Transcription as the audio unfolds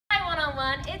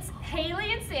someone, it's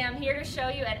Haley and Sam here to show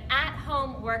you an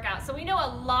at-home workout. So we know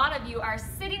a lot of you are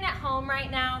sitting at home right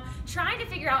now trying to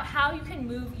figure out how you can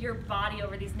move your body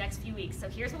over these next few weeks. So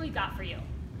here's what we've got for you.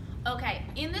 Okay,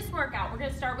 in this workout, we're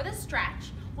gonna start with a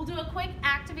stretch. We'll do a quick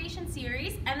activation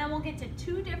series, and then we'll get to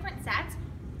 2 different sets,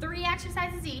 3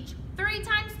 exercises each, 3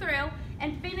 times through,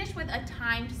 and finish with a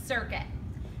timed circuit.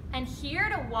 And here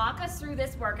to walk us through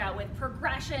this workout with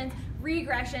progressions,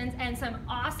 regressions, and some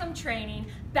awesome training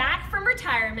back from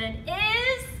retirement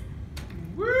is...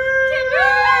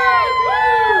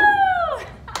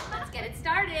 Let's get it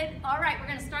started. All right, we're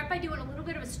gonna start by doing a little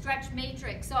bit of a stretch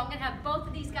matrix. So I'm gonna have both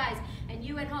of these guys and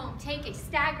you at home take a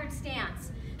staggered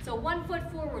stance. So 1 foot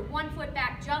forward, 1 foot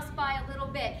back, just by a little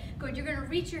bit. Good, you're gonna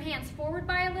reach your hands forward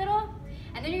by a little,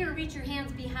 and then you're gonna reach your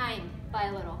hands behind by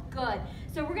a little. Good.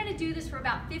 So we're gonna do this for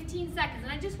about 15 seconds,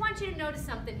 and I just want you to notice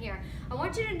something here. I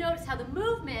want you to notice how the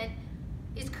movement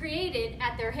is created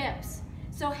at their hips.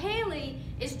 So Haley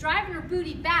is driving her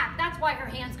booty back, that's why her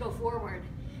hands go forward.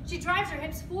 She drives her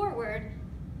hips forward,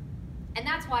 and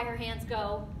that's why her hands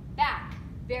go back.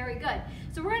 Very good.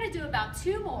 So we're gonna do about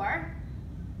 2 more.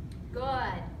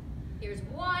 Good. Here's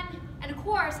 1. And of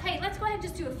course, hey, let's go ahead and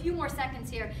just do a few more seconds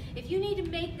here. If you need to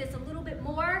make this a little bit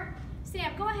more,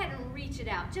 Sam, go ahead and reach it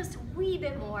out just a wee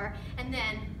bit more, and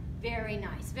then very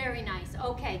nice, very nice.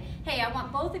 Okay, hey, I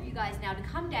want both of you guys now to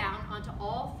come down onto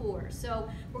all 4s. So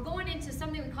we're going into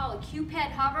something we call a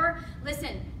Cupid hover.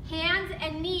 Listen, hands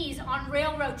and knees on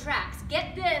railroad tracks.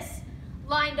 Get this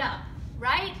lined up,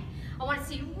 right? I want to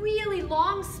see really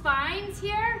long spines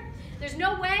here. There's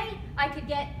no way I could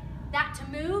get that to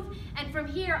move, and from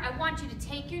here I want you to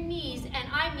take your knees, and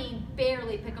I mean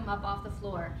barely pick them up off the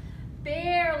floor.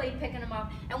 Barely picking them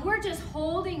up, and we're just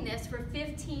holding this for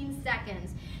 15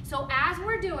 seconds. So as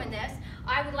we're doing this,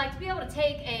 I would like to be able to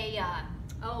take a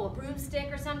broomstick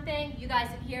or something. You guys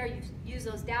in here, you use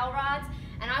those dowel rods,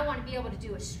 and I want to be able to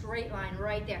do a straight line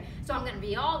right there. So I'm going to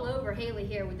be all over Haley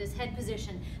here with this head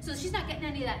position, so she's not getting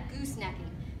any of that goosenecking.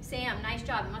 Sam, nice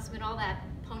job. It must have been all that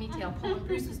ponytail pulling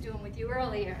Bruce was doing with you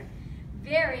earlier.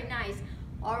 Very nice.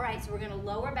 All right, so we're going to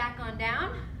lower back on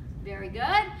down. Very good.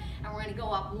 And we're going to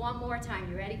go up 1 more time.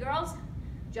 You ready, girls?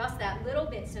 Just that little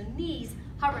bit. So knees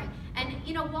hovering. And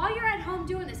you know, while you're at home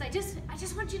doing this, I just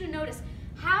want you to notice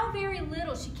how very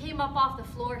little she came up off the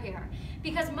floor here.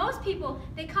 Because most people,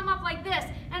 they come up like this,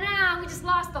 and we just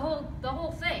lost the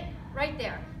whole thing right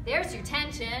there. There's your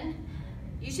tension.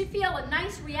 You should feel a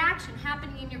nice reaction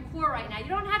happening in your core right now. You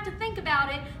don't have to think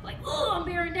about it like, oh, I'm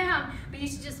bearing down, but you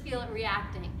should just feel it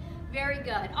reacting. Very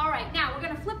good. All right, now we're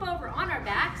going to flip over on our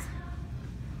backs,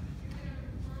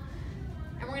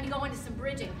 and we're going to go into some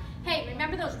bridging. Hey,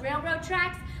 remember those railroad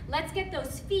tracks? Let's get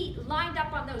those feet lined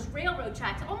up on those railroad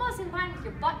tracks, almost in line with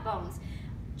your butt bones.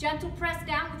 Gentle press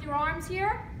down with your arms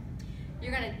here.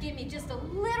 You're going to give me just a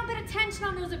little bit of tension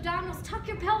on those abdominals. Tuck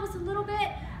your pelvis a little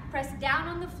bit. Press down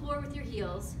on the floor with your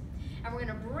heels, and we're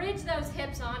going to bridge those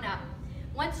hips on up.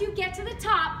 Once you get to the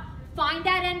top, find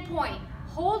that end point.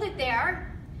 Hold it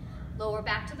there, lower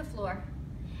back to the floor,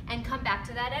 and come back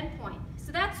to that end point.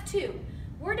 So that's 2.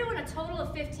 We're doing a total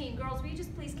of 15. Girls, will you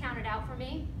just please count it out for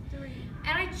me? 3.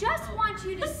 And I just want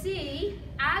you to see,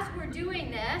 as we're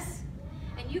doing this,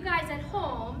 and you guys at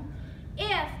home,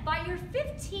 if by your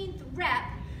 15th rep,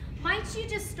 might you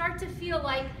just start to feel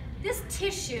like this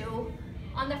tissue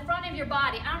on the front of your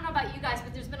body. I don't know about you guys,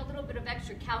 but there's been a little bit of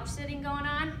extra couch sitting going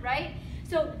on, right?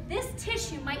 So this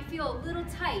tissue might feel a little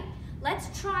tight.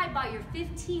 Let's try by your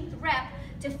 15th rep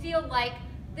to feel like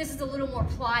this is a little more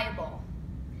pliable.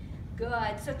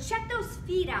 Good. So check those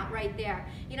feet out right there.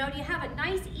 You know, do you have a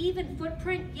nice even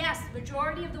footprint? Yes,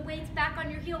 majority of the weight's back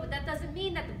on your heel, but that doesn't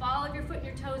mean that the ball of your foot and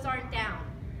your toes aren't down.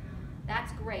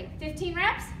 That's great. 15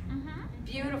 reps? Mm-hmm.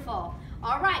 Beautiful.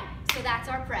 All right, so that's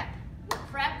our prep.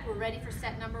 We're ready for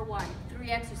set number 1.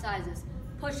 3 exercises.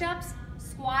 Push-ups,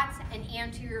 squats, and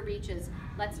anterior reaches.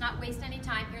 Let's not waste any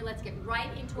time here. Let's get right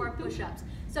into our push-ups.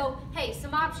 So, hey,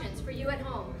 some options for you at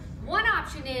home. One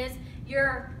option is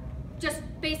you're just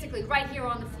basically right here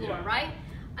on the floor, right?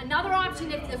 Another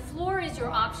option, if the floor is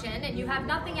your option and you have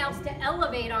nothing else to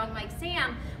elevate on like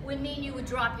Sam, would mean you would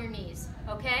drop your knees,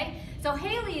 okay? So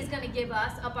Haley is going to give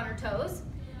us, up on her toes,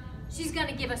 she's going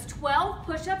to give us 12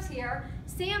 push-ups here.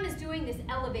 Sam is doing this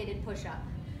elevated push-up.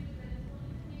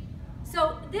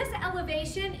 So this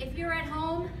elevation, if you're at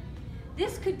home,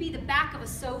 this could be the back of a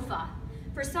sofa.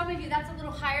 For some of you, that's a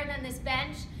little higher than this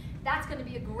bench. That's going to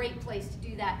be a great place to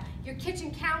do that. Your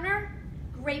kitchen counter,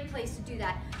 great place to do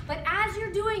that. But as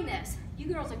you're doing this, you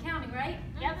girls are counting, right?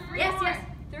 Yep. 3 Yes, more. yes.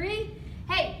 3.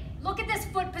 Hey, look at this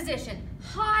foot position.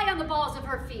 High on the balls of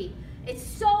her feet. It's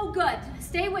so good.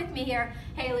 Stay with me here,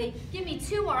 Haley. Give me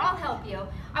 2 more, I'll help you.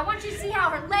 I want you to see how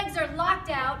her legs are locked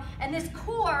out and this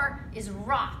core is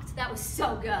rocked. That was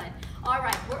so good. All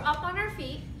right, we're up on our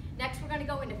feet. Next, we're gonna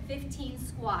go into 15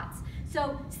 squats.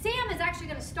 So Sam is actually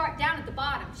gonna start down at the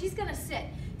bottom. She's gonna sit.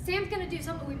 Sam's gonna do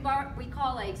something we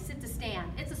call a sit to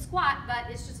stand. It's a squat, but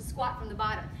it's just a squat from the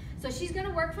bottom. So she's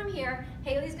gonna work from here.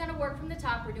 Haley's gonna work from the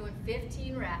top. We're doing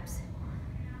 15 reps.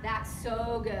 That's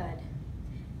so good.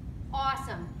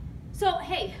 Awesome. So,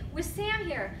 hey, with Sam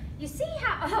here, you see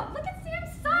how, oh, look at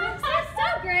Sam's socks, they're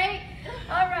so great.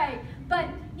 All right, but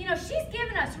you know, she's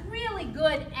given us really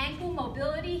good ankle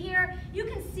mobility here. You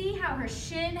can see how her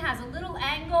shin has a little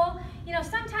angle. You know,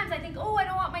 sometimes I think, oh, I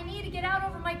don't want my knee to get out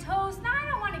over my toes. No, I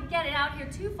don't want to get it out here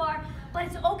too far, but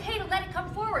it's okay to let it come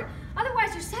forward.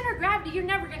 Otherwise, your center of gravity, you're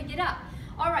never gonna get up.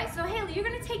 All right, so Haley, you're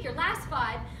gonna take your last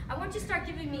 5. I want you to start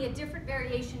giving me a different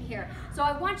variation here. So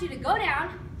I want you to go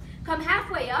down, come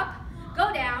halfway up,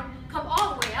 go down, come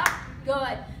all the way up,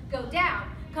 good. Go down,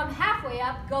 come halfway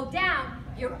up, go down,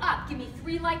 you're up. Give me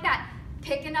 3 like that.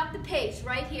 Picking up the pace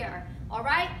right here, all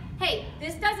right? Hey,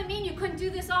 this doesn't mean you couldn't do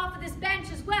this off of this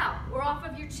bench as well, or off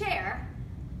of your chair.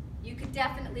 You could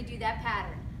definitely do that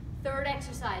pattern. 3rd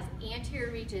exercise,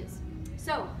 anterior reaches.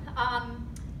 So,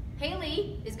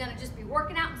 Haley is gonna just be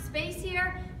working out in space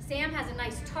here. Sam has a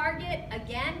nice target.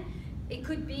 Again, it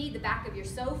could be the back of your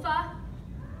sofa.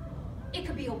 It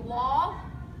could be a wall.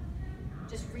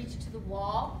 Just reach to the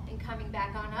wall and coming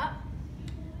back on up.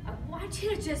 I want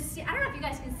you to just see, I don't know if you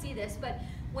guys can see this, but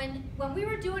when we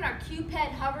were doing our Cupid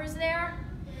hovers there,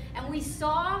 and we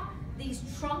saw these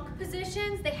trunk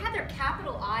positions, they had their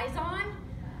capital I's on.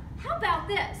 How about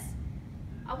this?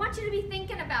 I want you to be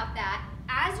thinking about that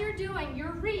as you're doing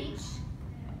your reach.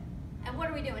 And what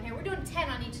are we doing here? We're doing 10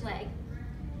 on each leg.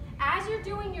 As you're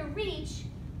doing your reach,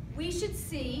 we should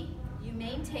see you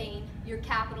maintain your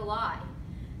capital I.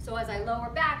 So as I lower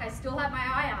back, I still have my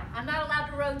eye on. I'm not allowed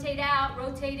to rotate out,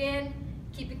 rotate in,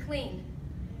 keep it clean.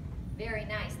 Very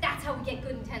nice. That's how we get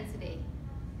good intensity.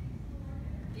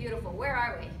 Beautiful. Where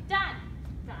are we? Done.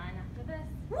 Done after this.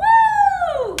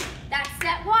 Woo! That's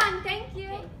set 1. Thank you.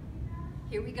 Okay.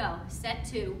 Here we go. Set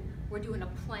 2. We're doing a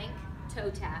plank toe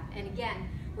tap. And again,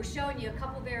 we're showing you a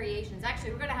couple variations.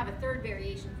 Actually, we're going to have a 3rd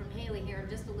variation from Haley here in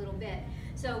just a little bit.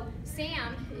 So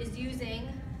Sam is using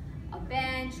a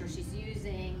bench, or she's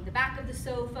using the back of the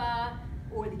sofa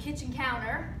or the kitchen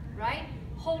counter, right?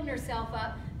 Holding herself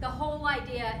up. The whole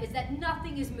idea is that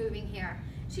nothing is moving here.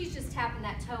 She's just tapping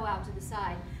that toe out to the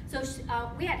side. So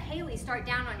we had Haley start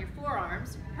down on your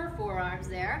forearms, her forearms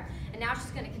there, and now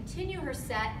she's gonna continue her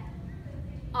set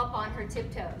up on her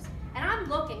tiptoes. And I'm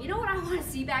looking, you know what I wanna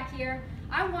see back here?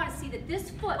 I wanna see that this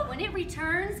foot, when it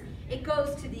returns, it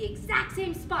goes to the exact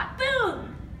same spot.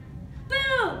 Boom!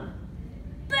 Boom!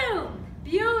 Boom!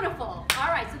 Beautiful. All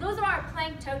right, so those are our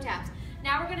plank toe taps.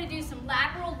 Now we're gonna do some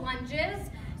lateral lunges.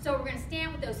 So we're gonna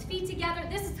stand with those feet together.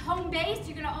 This is home base.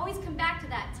 You're gonna always come back to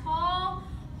that tall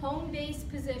home base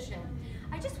position.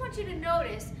 I just want you to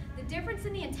notice the difference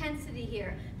in the intensity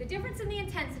here. The difference in the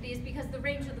intensity is because the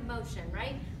range of the motion,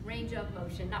 right? Range of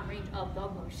motion, not range of the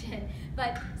motion.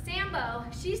 But Sambo,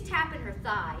 she's tapping her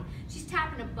thigh. She's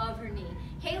tapping above her knee.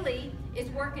 Haley is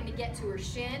working to get to her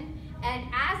shin. And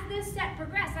as this set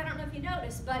progressed, I don't know if you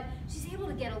noticed, but she's able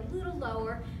to get a little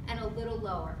lower and a little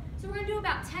lower. So we're gonna do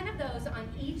about 10 of those on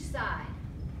each side.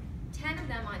 10 of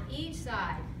them on each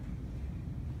side.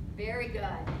 Very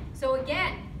good. So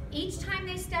again, each time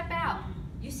they step out,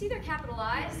 you see their capital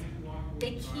I's?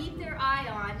 They keep their eye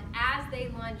on as they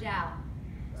lunge out.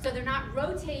 So they're not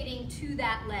rotating to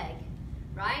that leg,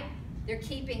 right? They're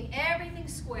keeping everything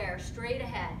square, straight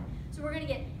ahead. So we're gonna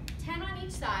get 10 on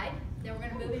each side. Then we're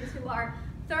gonna move into our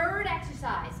 3rd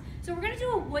exercise. So we're gonna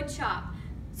do a wood chop.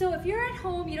 So if you're at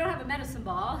home, you don't have a medicine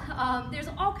ball, there's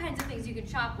all kinds of things you can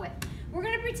chop with. We're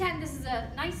gonna pretend this is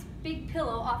a nice big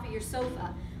pillow off of your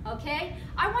sofa, okay?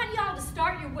 I want y'all to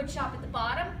start your wood chop at the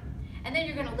bottom, and then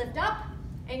you're gonna lift up,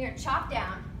 and you're gonna chop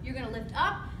down. You're gonna lift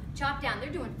up, chop down.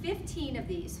 They're doing 15 of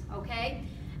these, okay?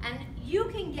 And you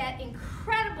can get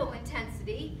incredible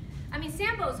intensity. I mean,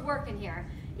 Sambo's working here.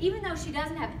 Even though she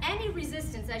doesn't have any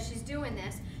resistance as she's doing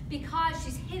this, because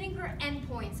she's hitting her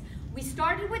endpoints. We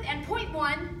started with endpoint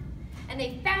 1, and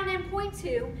they found endpoint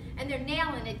 2, and they're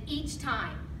nailing it each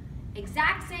time.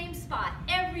 Exact same spot,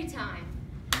 every time.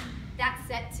 That's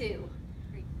set 2.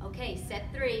 Okay,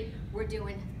 set 3, we're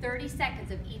doing 30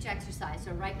 seconds of each exercise.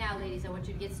 So right now, ladies, I want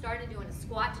you to get started doing a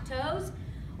squat to toes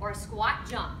or a squat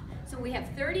jump. So we have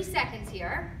 30 seconds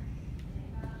here.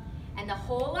 And the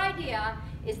whole idea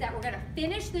is that we're gonna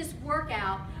finish this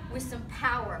workout with some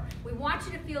power. We want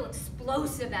you to feel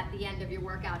explosive at the end of your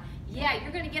workout. Yeah,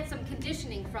 you're gonna get some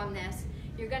conditioning from this.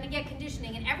 You're gonna get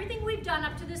conditioning, and everything we've done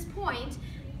up to this point,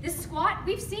 this squat,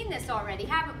 we've seen this already,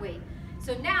 haven't we?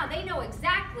 So now they know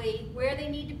exactly where they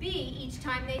need to be each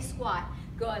time they squat.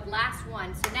 Good, last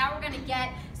one. So now we're gonna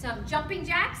get some jumping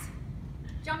jacks,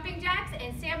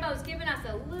 and Sambo's given us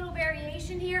a little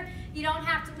variation here. You don't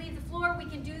have to leave the floor. We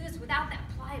can do this without that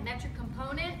plyometric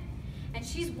component, and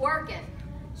she's working.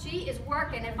 She is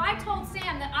working. If I told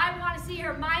Sam that I want to see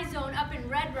her my zone up in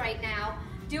red right now,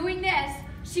 doing this,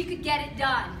 she could get it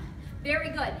done. Very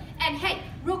good. And hey,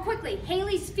 real quickly,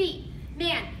 Haley's feet.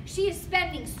 Man, she is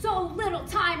spending so little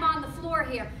time on the floor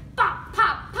here. Pop,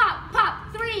 pop, pop,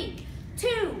 pop. 3,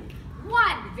 2,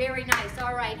 1. Very nice.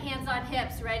 All right, hands on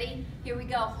hips. Ready? Here we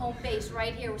go. Home base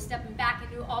right here. We're stepping back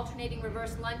into alternating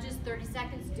reverse lunges. 30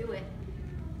 seconds. Do it.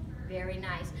 Very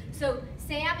nice. So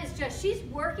Sam is she's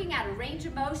working at a range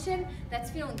of motion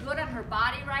that's feeling good on her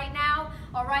body right now.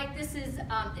 All right, this is,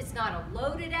 it's not a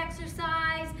loaded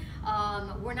exercise.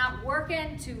 We're not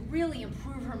working to really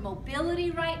improve her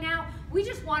mobility right now. We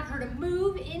just want her to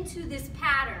move into this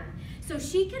pattern. So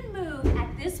she can move at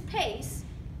this pace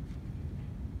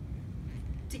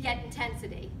to get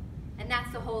intensity. And that's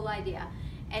the whole idea.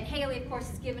 And Haley, of course,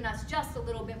 has given us just a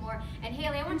little bit more. And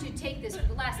Haley, I want you to take this for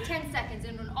the last 10 seconds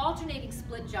in an alternating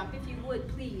split jump, if you would,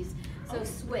 please. So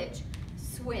switch,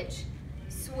 switch,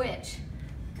 switch.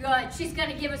 Good. She's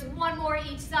going to give us one more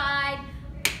each side.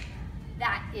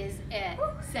 That is it.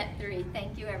 Set 3.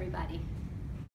 Thank you, everybody.